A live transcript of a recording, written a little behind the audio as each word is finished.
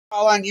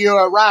Calling you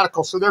a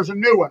radical. So there's a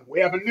new one. We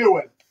have a new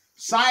one.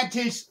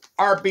 Scientists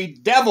are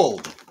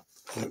bedeviled.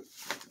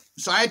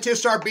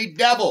 Scientists are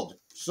bedeviled.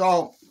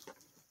 So,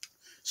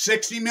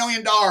 $60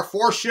 million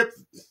four-ship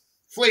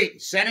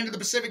fleet sent into the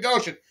Pacific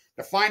Ocean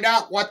to find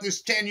out what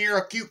this 10-year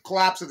acute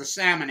collapse of the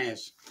salmon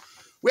is.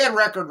 We had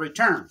record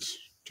returns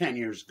 10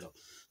 years ago.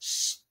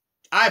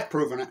 I've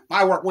proven it.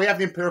 My work, we have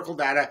the empirical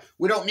data.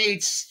 We don't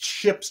need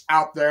ships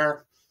out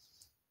there.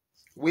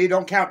 We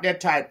don't count dead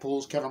tide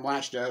pools, Kevin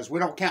Blanch does. We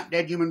don't count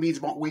dead human beings,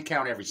 but we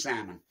count every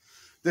salmon.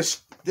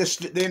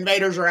 The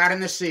invaders are out in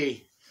the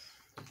sea.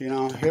 You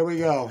know, here we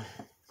go.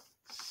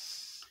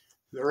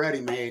 The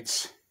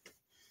ready-mades.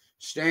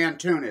 Stay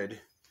tuned.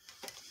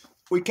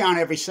 We count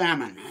every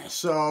salmon.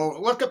 So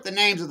look up the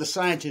names of the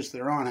scientists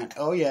that are on it.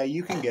 Oh yeah,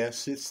 you can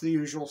guess. It's the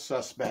usual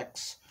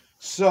suspects.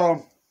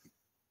 So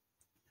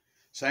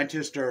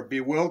scientists are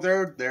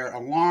bewildered. They're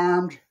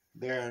alarmed.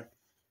 They're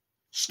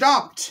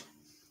stumped.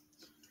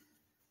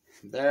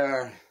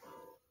 They're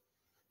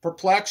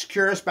perplexed,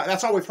 curious.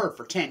 That's all we've heard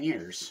for 10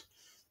 years.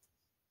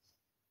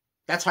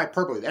 That's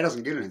hyperbole. That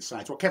doesn't get it in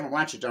science. Well, Kevin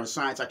Blanch has done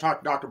science. I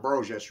talked to Dr.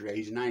 Burroughs yesterday.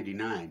 He's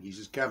 99. He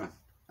says, Kevin,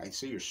 I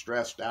see you're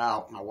stressed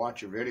out. I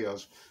watch your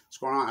videos. What's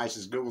going on? I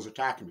says, Google's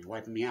attacking me,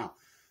 wiping me out.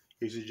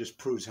 He says, it just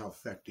proves how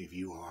effective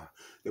you are.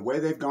 The way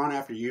they've gone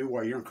after you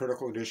while you're in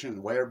critical condition,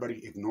 the way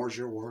everybody ignores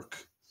your work,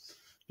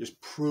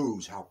 just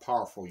proves how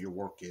powerful your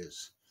work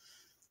is.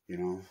 You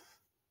know,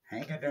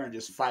 hang in there and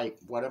just fight.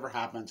 Whatever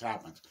happens,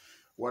 happens.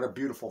 What a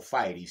beautiful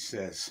fight, he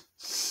says.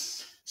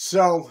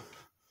 So,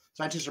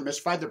 scientists are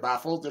mystified, they're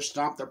baffled, they're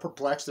stumped, they're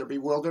perplexed, they're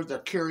bewildered, they're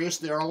curious,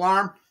 they're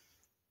alarmed.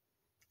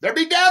 They're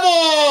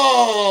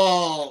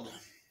bedeviled!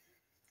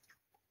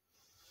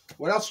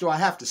 What else do I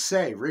have to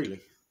say, really?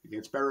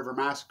 It's Bear River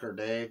Massacre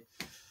Day.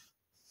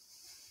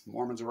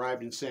 Mormons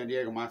arrived in San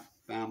Diego, my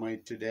family,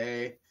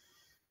 today.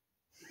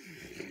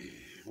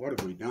 What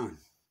have we done?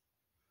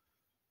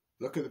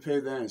 Look at the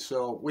opinion.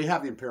 So we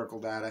have the empirical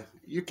data.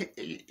 You can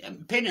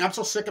opinion. I'm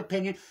so sick of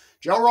opinion.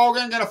 Joe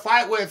Rogan gonna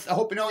fight with. I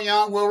hope you know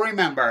young will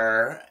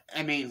remember.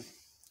 I mean,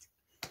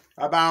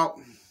 about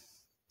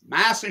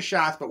masks and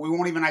shots, but we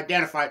won't even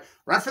identify.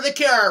 Run for the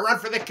cure. Run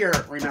for the cure.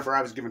 Remember,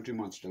 I was given 2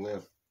 months to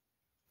live.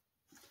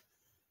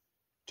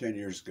 10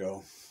 years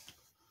ago.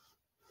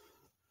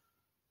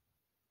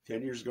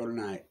 10 years ago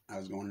tonight, I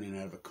was going in and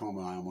out of a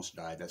coma. I almost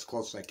died. That's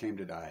close as I came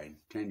to dying.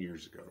 10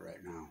 years ago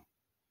right now.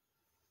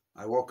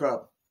 I woke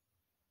up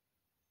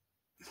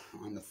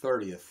on the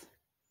 30th.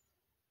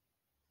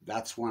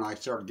 That's when I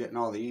started getting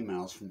all the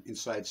emails from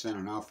inside San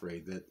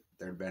Onofre that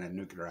there had been a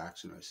nuclear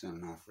accident at San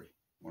Onofre.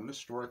 What an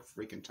historic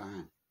freaking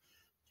time.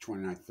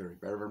 29/30.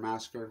 Bear River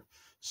Massacre,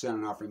 San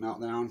Onofre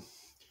meltdown.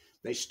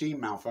 They steam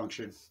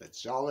malfunction.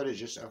 That's all it is.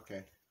 Just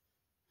okay.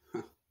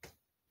 Huh.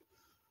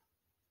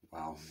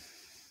 Wow.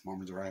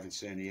 Mormons arrive in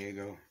San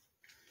Diego.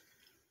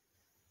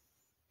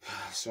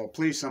 So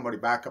please, somebody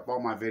back up all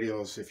my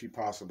videos if you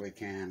possibly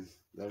can.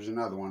 There's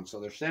another one. So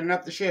they're setting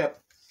up the ship.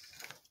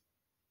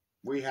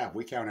 We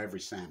count every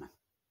salmon.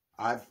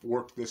 I've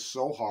worked this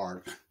so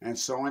hard and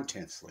so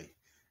intensely.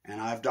 And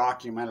I've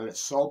documented it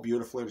so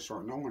beautifully.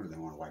 No wonder they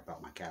want to wipe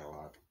out my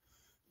catalog.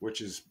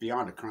 Which is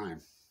beyond a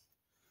crime.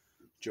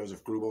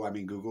 Joseph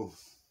Grubel, Google.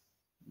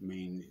 I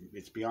mean,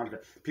 it's beyond a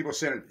crime. People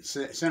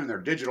sending their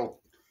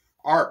digital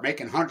art,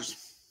 making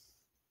hundreds.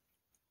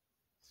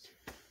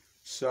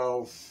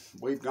 So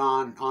we've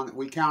gone on,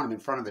 we count them in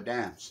front of the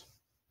dams.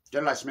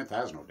 Jedediah Smith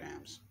has no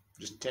dams,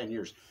 just 10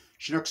 years.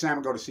 Chinook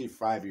salmon go to sea for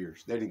 5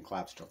 years. They didn't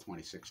collapse until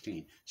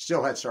 2016.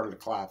 Still had started to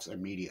collapse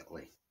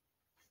immediately.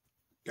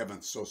 Kevin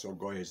Soso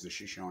Goya is the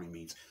Shoshone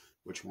means,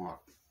 which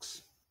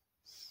walks.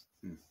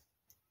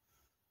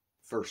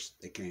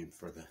 First came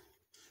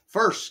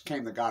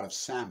the god of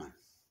salmon.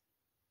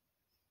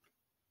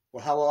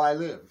 Well, how will I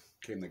live?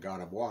 Came the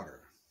god of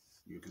water.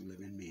 You can live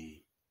in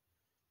me.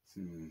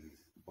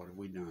 What have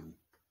we done?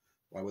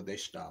 Why would they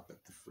stop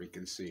at the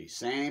freaking sea?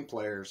 Same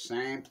players,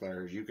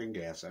 you can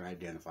guess and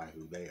identify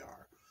who they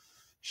are.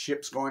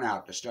 Ships going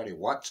out to study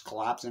what's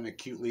collapsing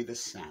acutely the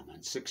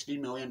salmon. $60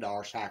 million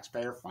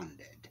taxpayer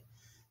funded.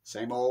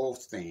 Same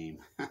old theme.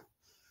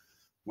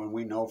 When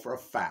we know for a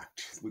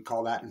fact, we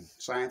call that in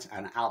science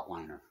an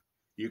outliner.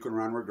 You can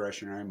run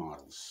regressionary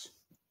models.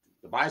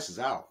 The bias is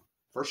out.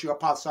 First, you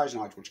hypothesize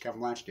knowledge, which Kevin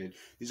Blanch did.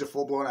 These are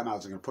full-blown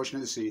MLs. They're going to push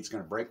into the sea. It's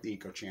going to break the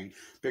eco chain.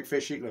 Big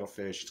fish eat little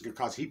fish. It's going to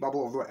cause heat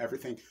bubble over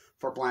everything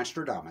for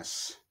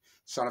Blanchstradamus,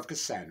 son of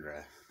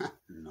Cassandra.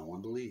 No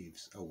one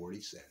believes a word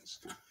he says.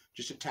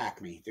 Just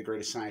attack me, the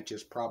greatest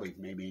scientist probably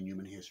maybe in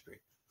human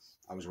history.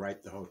 I was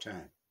right the whole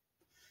time.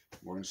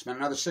 We're going to spend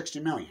another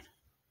 $60 million.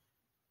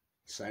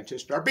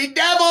 Scientists are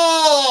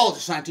bedeviled!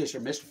 Scientists are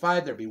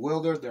mystified. They're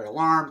bewildered. They're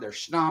alarmed. They're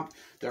stumped.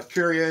 They're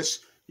curious.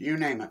 You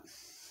name it.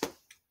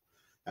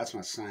 That's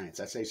not science.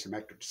 That's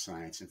asymmetric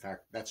science. In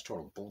fact, that's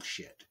total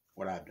bullshit.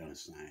 What I've done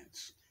is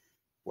science.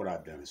 What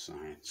I've done is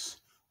science.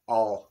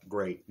 All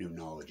great new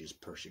knowledge is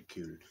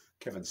persecuted.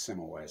 Kevin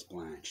Semmelweis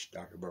Blanch,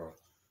 Dr. Burrow.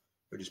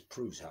 It just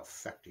proves how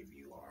effective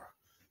you are.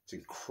 It's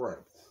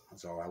incredible.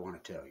 That's all I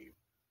want to tell you.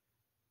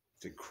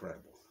 It's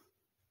incredible.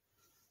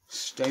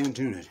 Stay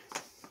tuned.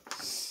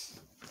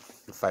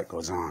 The fight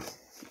goes on.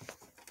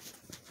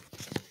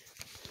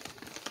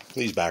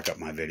 Please back up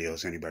my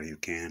videos, anybody who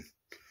can.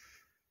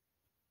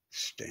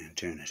 Stay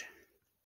tuned.